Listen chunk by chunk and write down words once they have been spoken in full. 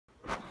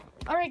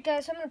Alright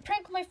guys, so I'm gonna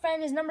prank my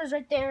friend, his number's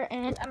right there,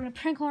 and I'm gonna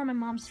prank call on my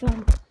mom's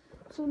phone.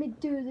 So let me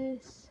do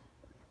this.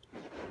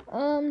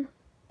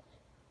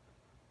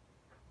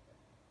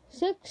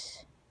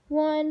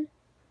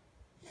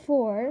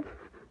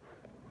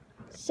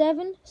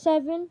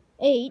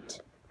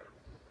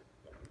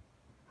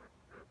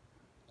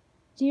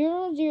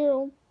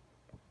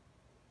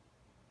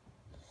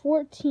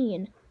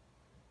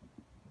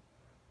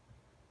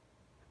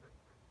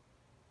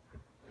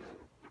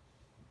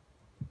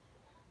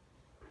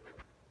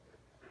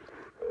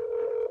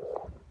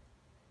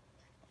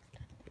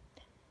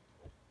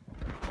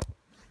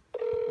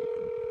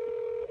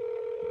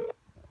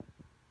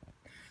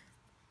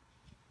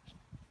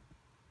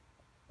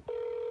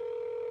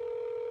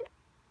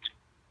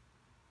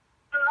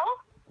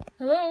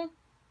 Hello?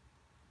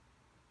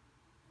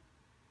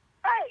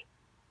 Hi.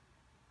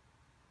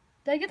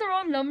 Did I get the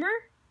wrong number?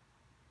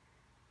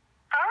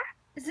 Huh?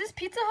 Is this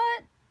Pizza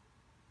Hut?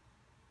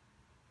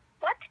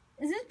 What?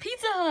 Is this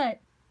Pizza Hut?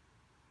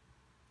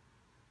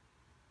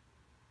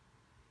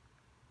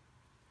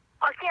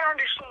 I can't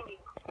understand you.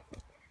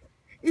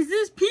 Is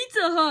this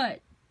Pizza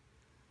Hut?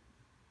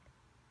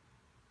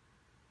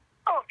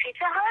 Oh,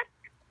 Pizza Hut?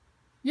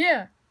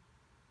 Yeah.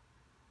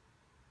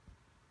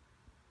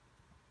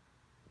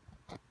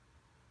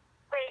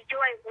 Wait, do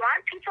I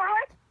want Pizza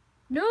Hut?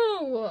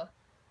 No.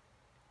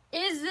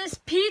 Is this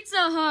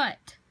Pizza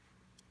Hut?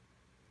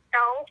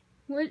 No.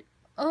 What?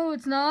 Oh,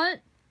 it's not?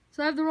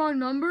 So I have the wrong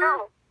number?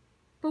 No.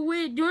 But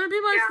wait, do you want to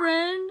be my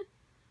friend?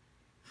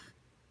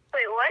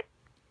 Wait, what?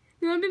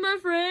 You want to be my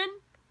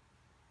friend?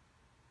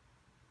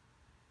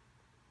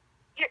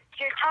 You're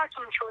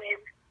talking to him.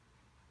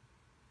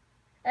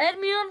 Add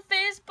me on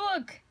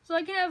Facebook so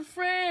I can have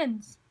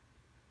friends.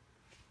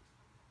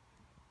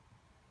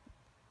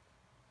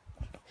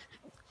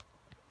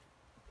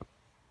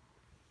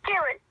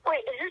 Cameron,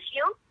 wait, is this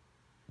you?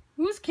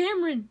 Who's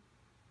Cameron?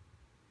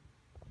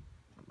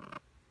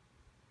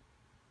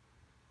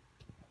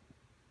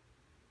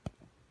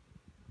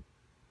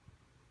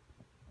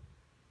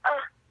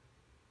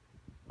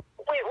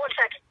 Wait, 1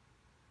 second.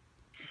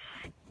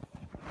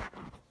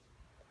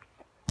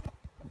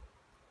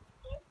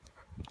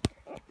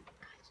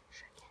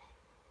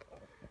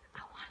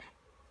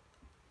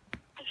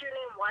 Is your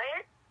name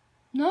Wyatt?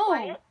 No.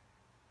 Wyatt?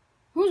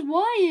 Who's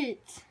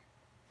Wyatt?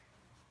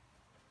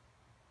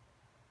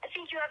 I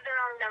think you have the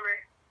wrong number.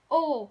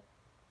 Oh.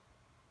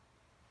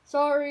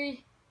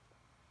 Sorry.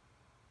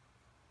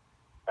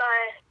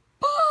 Bye.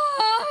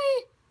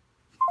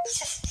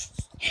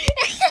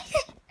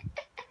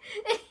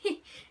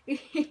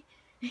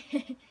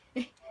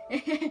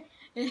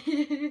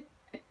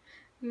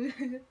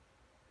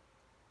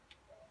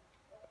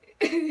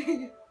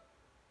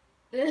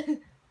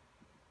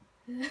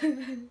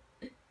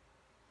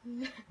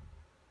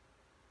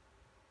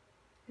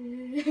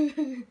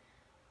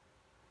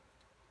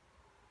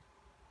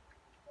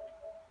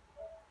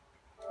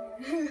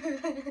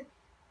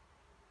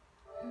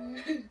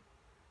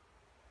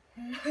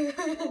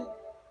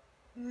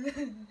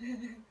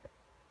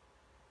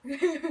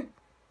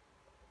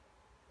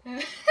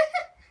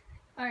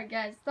 Alright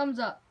guys, thumbs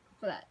up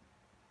for that.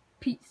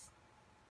 Peace.